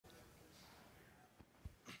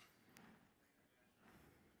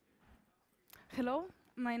Hello,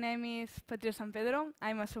 my name is Patricia Sampedro.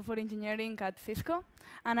 I'm a software engineering at Cisco,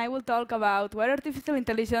 and I will talk about where artificial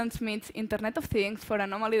intelligence meets Internet of Things for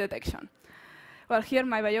anomaly detection. Well, here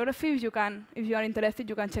my biography, if you are interested,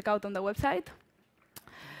 you can check out on the website.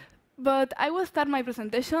 But I will start my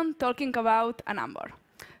presentation talking about a number,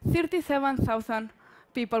 37,000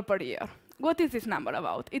 people per year. What is this number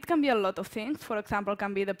about? It can be a lot of things. For example, it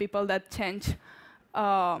can be the people that change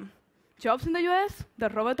jobs in the US, the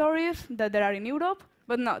robotories that there are in Europe,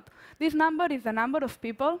 but not. This number is the number of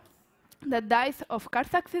people that dies of car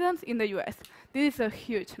accidents in the US. This is a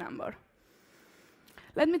huge number.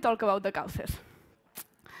 Let me talk about the causes.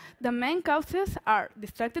 The main causes are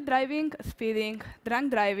distracted driving, speeding,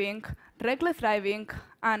 drunk driving, reckless driving,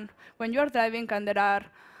 and when you are driving and there are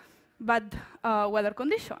bad weather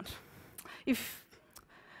conditions. If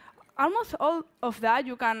almost all of that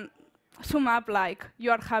you can sum up like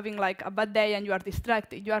you are having like a bad day and you are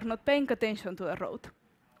distracted. You are not paying attention to the road.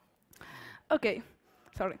 OK,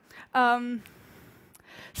 sorry.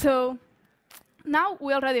 So now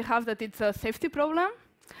we already have that it's a safety problem,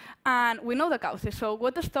 and we know the causes. So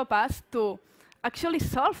what stops us to actually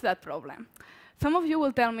solve that problem? Some of you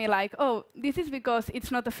will tell me, like, oh, this is because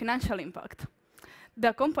it's not a financial impact.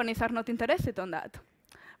 The companies are not interested on that.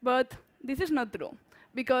 But this is not true,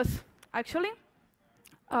 because actually,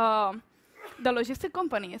 the logistic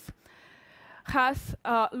companies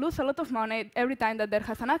lose a lot of money every time that there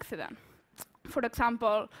has an accident. For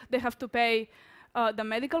example, they have to pay the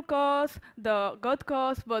medical costs, the God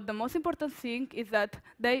costs, but the most important thing is that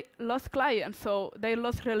they lost clients, so they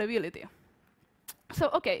lost reliability. So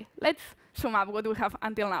OK, let's sum up what we have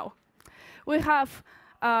until now. We have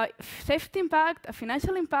a safety impact, a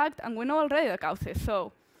financial impact, and we know already the causes.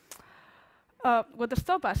 So what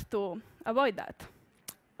stops us to avoid that?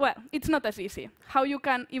 Well, it's not as easy. How you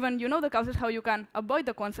can, even you know the causes, how you can avoid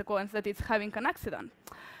the consequence that it's having an accident.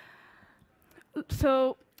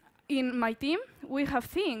 So in my team, we have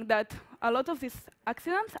seen that a lot of these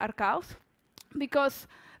accidents are caused because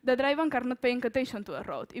the driver are not paying attention to the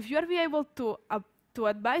road. If you are able to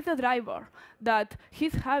advise the driver that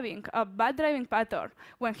he's having a bad driving pattern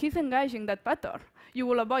when he's engaging that pattern, you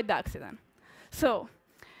will avoid the accident. So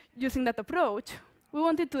using that approach, we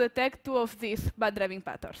wanted to detect two of these bad driving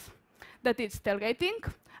patterns. That is tailgating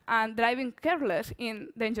and driving careless in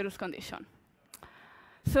dangerous condition.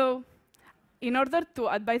 So in order to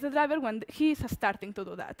advise the driver when he is starting to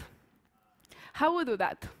do that. How we do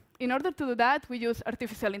that? In order to do that, we use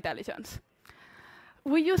artificial intelligence.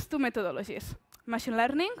 We use two methodologies, machine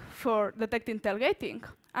learning for detecting tailgating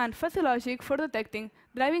and fuzzy logic for detecting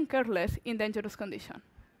driving careless in dangerous condition.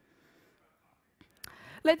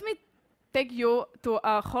 Let me take you to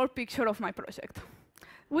a whole picture of my project.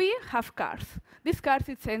 We have cars. These cars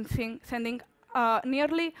is sending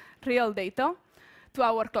nearly real data to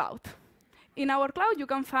our cloud. In our cloud, you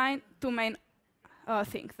can find two main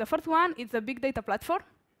things. The first one is the big data platform,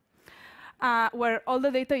 where all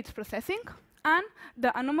the data is processing, and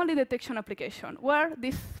the anomaly detection application, where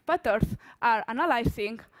these patterns are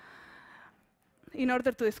analyzing in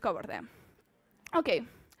order to discover them. OK,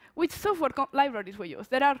 which software libraries we use?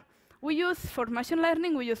 We use, for machine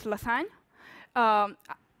learning, we use Lasagne.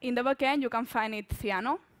 In the backend, you can find it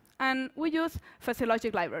Cyano. And we use fuzzy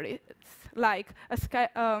logic libraries, like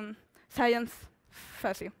Science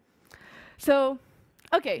Fuzzy. So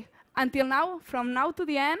OK, until now, from now to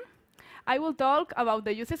the end, I will talk about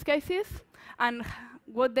the use cases and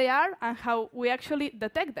what they are and how we actually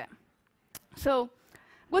detect them. So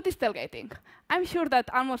what is tailgating? I'm sure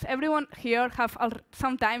that almost everyone here have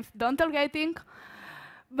sometimes done tailgating.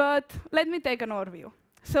 But let me take an overview.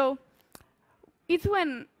 So it's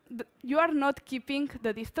when you are not keeping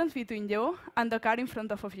the distance between you and the car in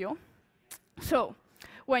front of you. So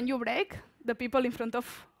when you brake, the people in front of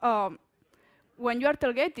when you are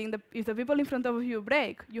tailgating, if the people in front of you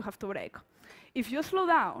brake, you have to brake. If you slow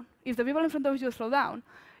down, if the people in front of you slow down,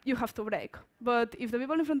 you have to brake. But if the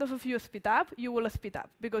people in front of you speed up, you will speed up,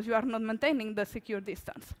 because you are not maintaining the secure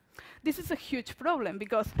distance. This is a huge problem,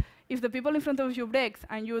 because if the people in front of you brakes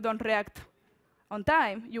and you don't react on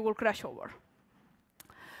time, you will crash over.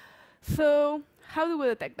 So how do we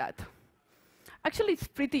detect that? Actually, it's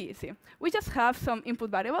pretty easy. We just have some input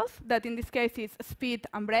variables that, in this case, is speed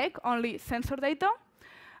and brake, only sensor data.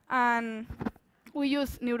 And we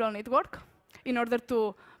use neural network in order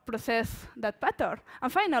to process that pattern.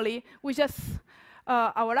 And finally, we just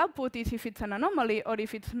our output is if it's an anomaly or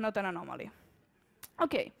if it's not an anomaly.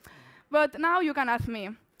 OK, but now you can ask me,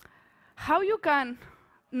 how you can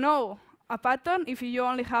know a pattern if you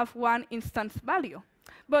only have one instance value?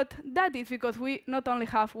 But that is because we not only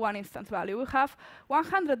have one instance value, we have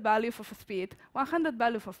 100 values of speed, 100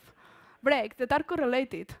 values of break that are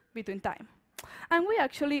correlated between time. And we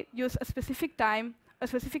actually use a specific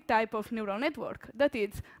type of neural network, that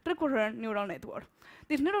is recurrent neural network.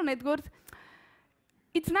 This neural network,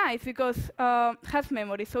 it's nice because has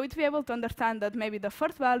memory, so it's be able to understand that maybe the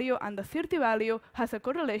first value and the 30 value has a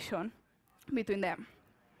correlation between them.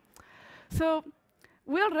 So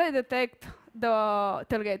we already detect the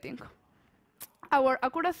tailgating. Our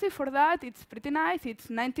accuracy for that, it's pretty nice. It's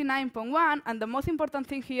 99.1, and the most important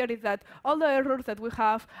thing here is that all the errors that we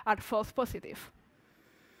have are false positive.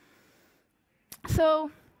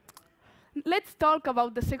 So let's talk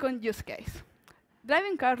about the second use case,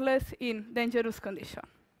 driving carless in dangerous condition.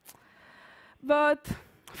 But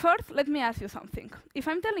first, let me ask you something. If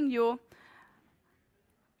I'm telling you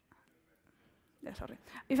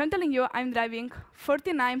I'm driving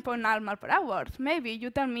 49.9 miles per hour, maybe you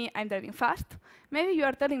tell me I'm driving fast. Maybe you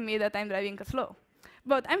are telling me that I'm driving slow.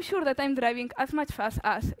 But I'm sure that I'm driving as much fast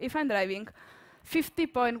as if I'm driving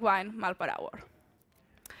 50.1 miles per hour.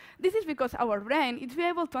 This is because our brain is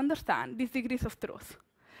able to understand these degrees of truth.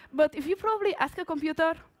 But if you probably ask a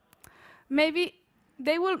computer, maybe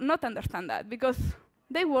they will not understand that because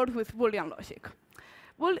they work with Boolean logic.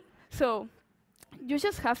 So you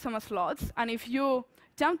just have some slots, and if you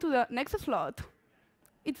jump to the next slot,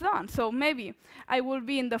 it's done. So maybe I will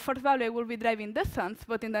be in the first value, I will be driving distance,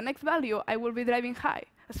 but in the next value, I will be driving high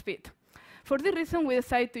speed. For this reason, we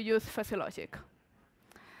decided to use fuzzy logic.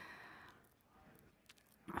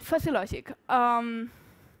 Fuzzy logic.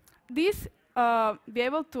 This be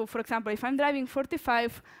able to, for example, if I'm driving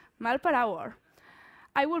 45 miles per hour,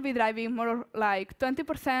 I will be driving more like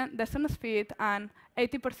 20% descent speed and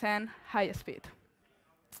 80% high speed.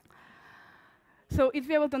 So it's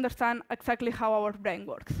be able to understand exactly how our brain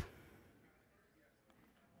works.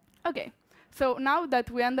 OK, so now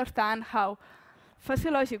that we understand how fuzzy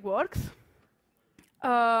logic works,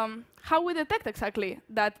 how we detect exactly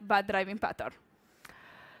that bad driving pattern.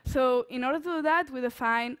 So in order to do that, we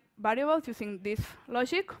define variables using this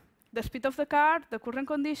logic, the speed of the car, the current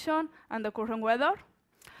condition, and the current weather.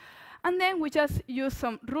 And then we just use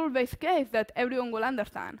some rule-based case that everyone will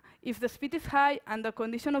understand. If the speed is high and the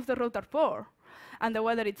condition of the road are poor, and the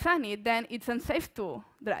weather is sunny, then it's unsafe to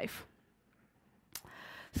drive.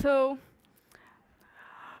 So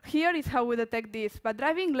here is how we detect this bad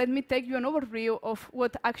driving. Let me take you an overview of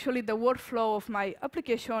what actually the workflow of my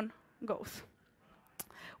application goes.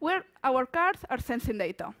 Where our cars are sensing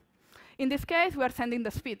data. In this case, we are sending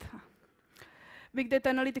the speed. Big data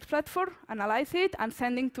analytics platform analyze it and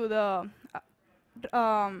sending to the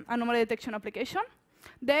anomaly detection application.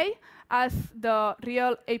 They, as the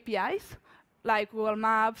real APIs, like Google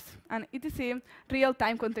Maps and etc.,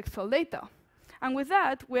 real-time contextual data. And with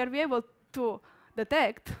that, we are able to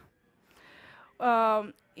detect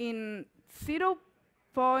in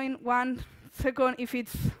 0.1 second if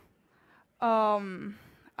it's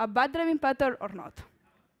a bad driving pattern or not.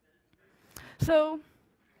 So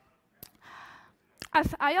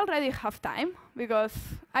as I already have time, because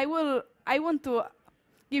I want to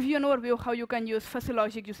give you an overview how you can use fuzzy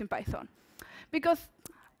logic using Python. Because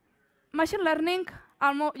machine learning,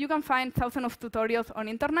 you can find thousands of tutorials on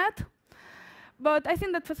internet. But I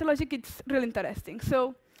think that fuzzy logic is really interesting.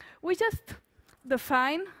 So we just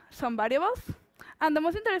define some variables. And the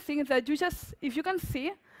most interesting is that if you can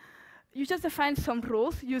see, you just define some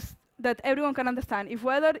rules that everyone can understand. If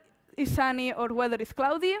weather is sunny or weather is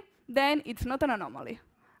cloudy, then it's not an anomaly.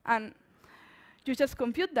 And you just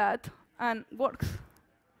compute that, and works.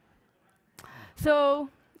 So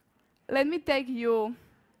let me take you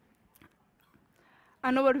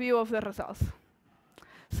an overview of the results.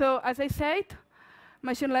 So as I said,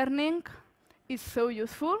 machine learning is so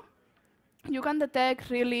useful. You can detect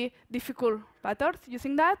really difficult patterns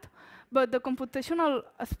using that. But the computational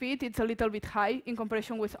speed is a little bit high in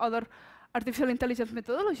comparison with other artificial intelligence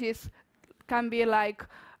methodologies, can be like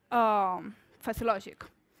fuzzy logic.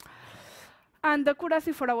 And the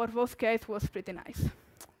accuracy for our both case was pretty nice.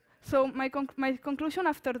 So my conclusion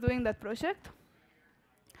after doing that project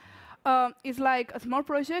is like small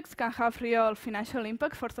projects can have real financial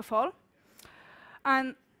impact, first of all.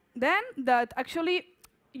 And then that actually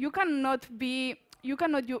you cannot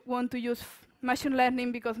want to use machine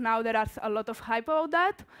learning because now there is a lot of hype about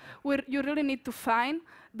that, where you really need to find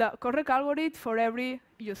the correct algorithm for every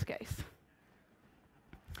use case.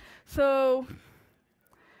 So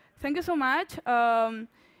thank you so much.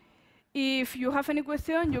 If you have any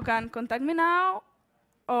question, you can contact me now,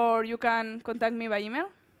 or you can contact me by email.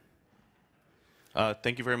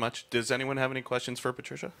 Thank you very much. Does anyone have any questions for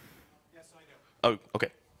Patricia? Yes, I do. Oh,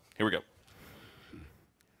 OK. Here we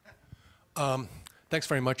go. Thanks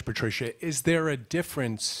very much, Patricia. Is there a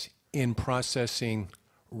difference in processing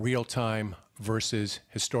real-time versus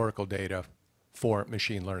historical data for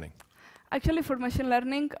machine learning? Actually, for machine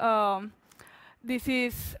learning, this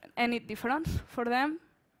is any difference for them.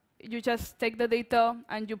 You just take the data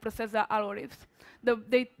and you process the algorithms.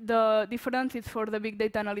 The difference is for the big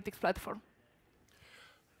data analytics platform.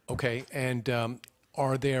 Okay, and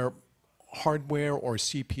are there hardware or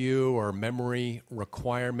CPU or memory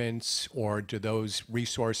requirements, or do those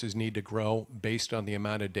resources need to grow based on the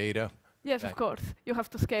amount of data? Yes, of course. You have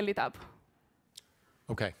to scale it up.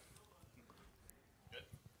 Okay.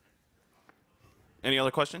 Any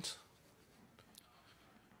other questions?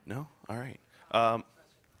 No? All right.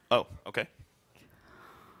 Oh, okay.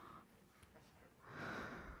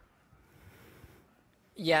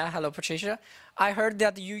 Yeah, hello, Patricia. I heard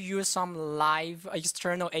that you use some live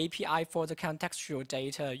external API for the contextual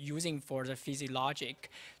data using for the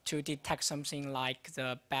physiologic to detect something like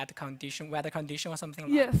the bad condition, weather condition or something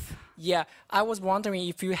like that. Yes. Yeah, I was wondering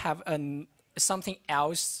if you have something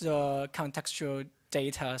else, contextual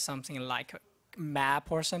data, something like a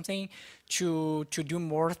map or something, to do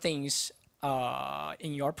more things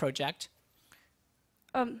in your project.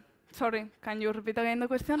 Sorry, can you repeat again the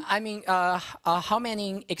question? I mean, how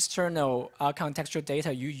many external contextual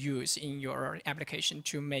data you use in your application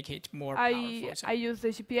to make it more powerful? I use the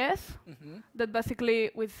GPS. That basically,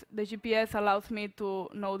 with the GPS, allows me to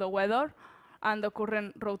know the weather and the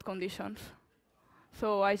current road conditions.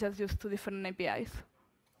 So I just use two different APIs.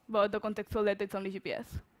 But the contextual data is only GPS.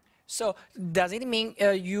 So does it mean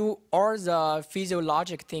you or the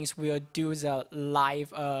physiologic things will do the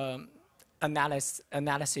live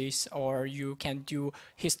analysis, or you can do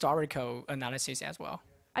historical analysis as well?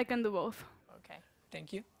 I can do both. Okay,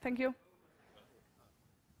 thank you. Thank you.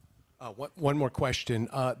 One more question.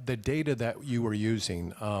 The data that you were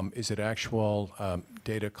using, is it actual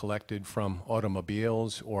data collected from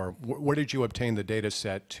automobiles, or where did you obtain the data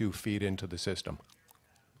set to feed into the system?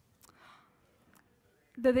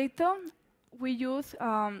 The data we use,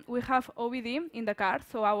 we have OBD in the car,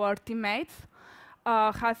 so our teammates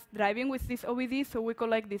has driving with this OBD, so we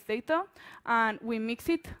collect this data and we mix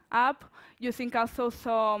it up using also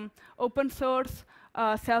some open source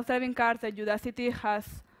self-driving cars that Udacity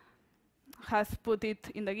has put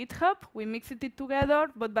it in the GitHub. We mixed it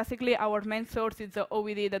together, but basically our main source is the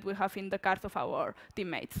OBD that we have in the cars of our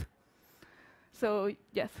teammates. So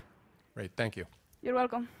yes. Great, thank you. You're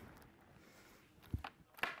welcome.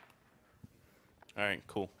 All right,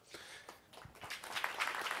 cool.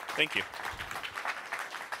 Thank you.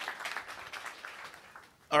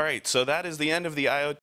 All right, so that is the end of the IoT.